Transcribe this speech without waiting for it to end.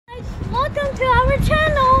our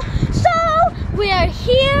channel. So we are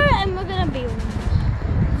here and we're gonna be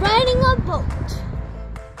riding a boat.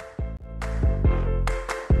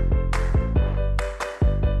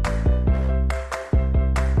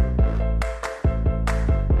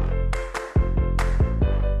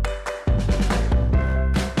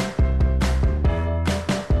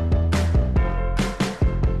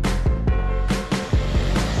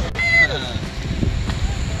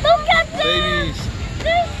 Look at them! Babies.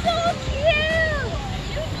 They're so cute!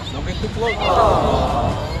 Don't get too close.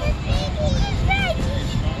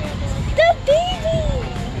 The baby!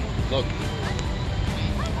 Look.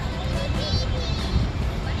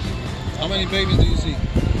 How many babies do you see?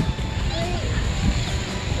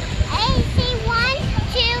 I see 1,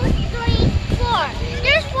 2, 3, 4.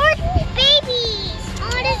 There's 4 babies.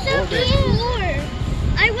 Oh, that's so cute.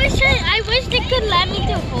 I wish they could let me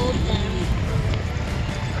to hold them.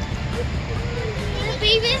 The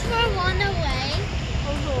babies were one away.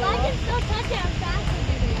 But I can still touch it. I'm faster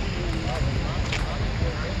than it.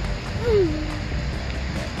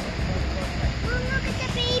 Oh, look at the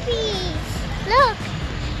babies. Look.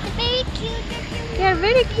 The baby cute. They're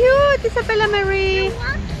very cute, Isabella Marie.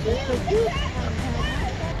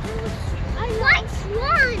 What's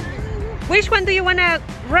one? Which one do you want to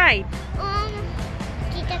ride?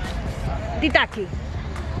 Titaki. Titaki.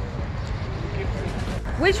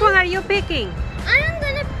 Which one are you picking? I'm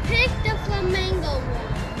gonna pick the flamingo one.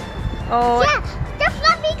 Oh, Yeah, the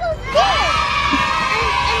flamingo's there.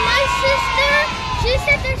 And my sister, she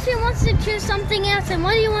said that she wants to choose something else. And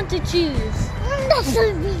what do you want to choose? The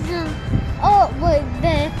flamingo. Oh, wait,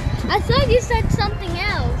 I thought you said something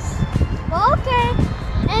else. Well, okay.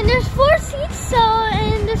 And there's 4 seats,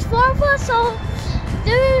 and there's 4 of us, so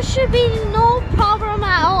there should be no problem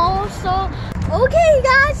at all. So, okay,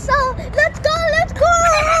 guys, so let's go, let's go!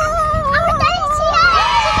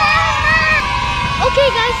 Okay,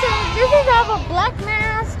 guys, so this is our black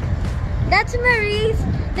mask. That's Marie's.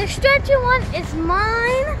 The stretchy one is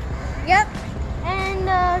mine. Yep. And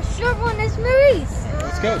the short one is Marie's.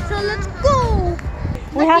 Let's go. So let's go.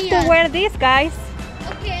 we have to wear this, guys.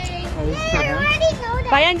 Okay. I already know that.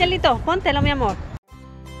 Vaya, Angelito, póntelo, mi amor.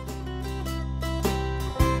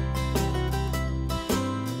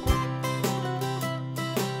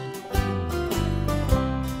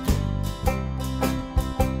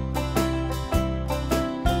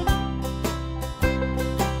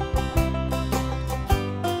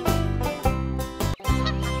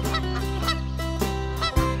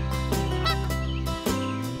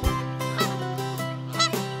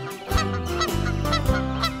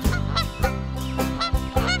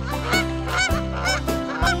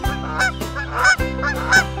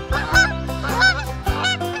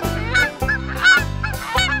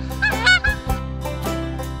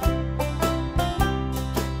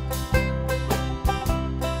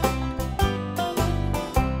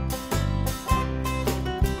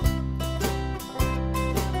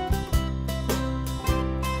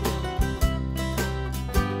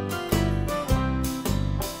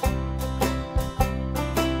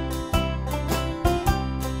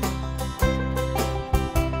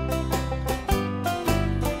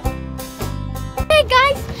 Hey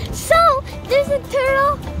guys, so there's a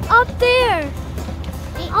turtle up there.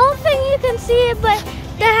 I don't think you can see it, but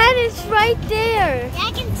the head is right there. Yeah,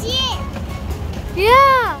 I can see it.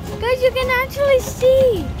 Yeah, guys, you can actually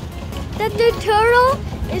see that the turtle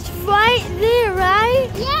is right there,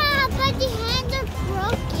 right? Yeah, but the hands are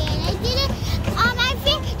broken. I didn't. I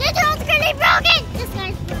think the turtle's gonna be broken. This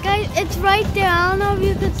guy's broken. Guys, it's right there. I don't know if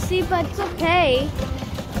you can see, but it's okay.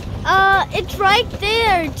 It's right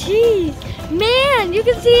there. Jeez, man, you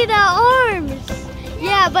can see the arms.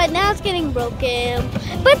 Yeah, but now it's getting broken.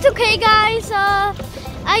 But it's okay, guys.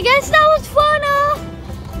 I guess that was fun.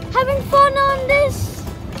 Having fun on this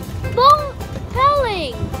boat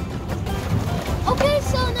pelling. Okay,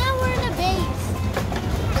 so now we're in the base.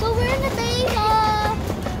 So we're in the base.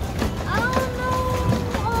 I don't know.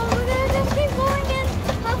 We're gonna just keep going and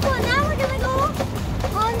have fun. Now we're gonna go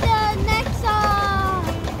on the next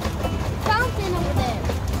fountain over there.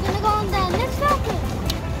 We're gonna go on the next fountain.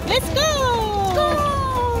 Let's go! Go!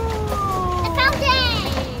 The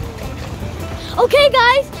fountain. Okay,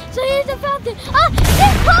 guys. So here's the fountain.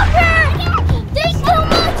 There's cover! There's so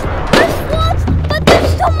much. There's swamps, but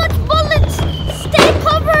there's so much bullets. Stay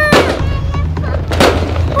covered.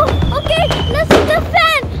 Oh, okay, let's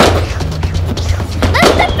defend.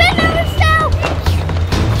 Let's defend ourselves.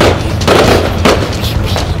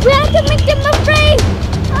 We have to make them afraid.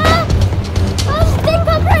 Stay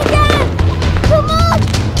covered again. Come on.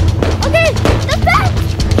 Okay, defend.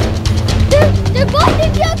 They're going to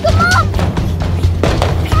kill. Come on.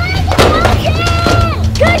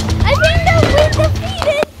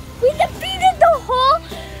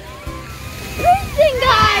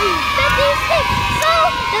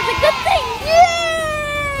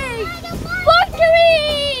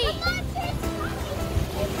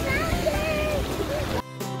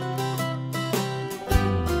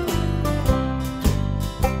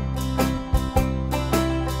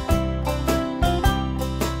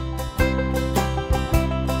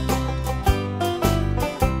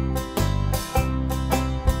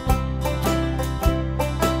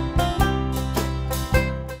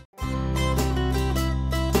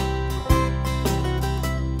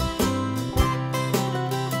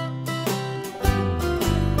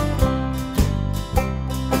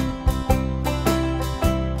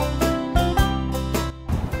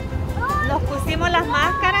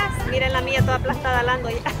 la está dalando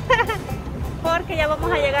ya. Porque ya vamos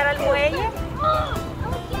a llegar al muelle.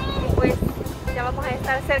 Y pues ya vamos a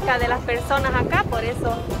estar cerca de las personas acá, por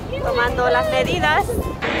eso tomando las medidas.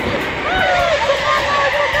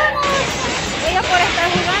 Ellos por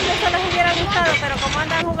estar jugando, eso les hubiera gustado, pero como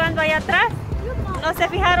andan jugando ahí atrás, no se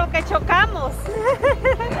fijaron que chocamos.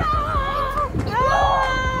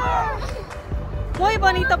 Muy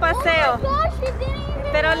bonito paseo.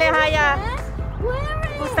 Espero les haya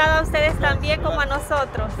gustado a ustedes también como a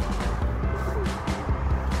nosotros.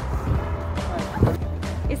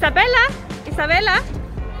 Isabella,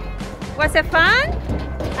 was it fun?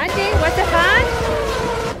 Auntie, was it fun?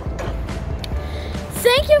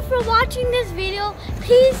 Thank you for watching this video.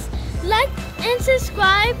 Please like and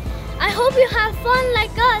subscribe. I hope you have fun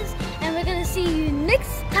like us, and we're gonna see you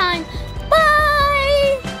next time.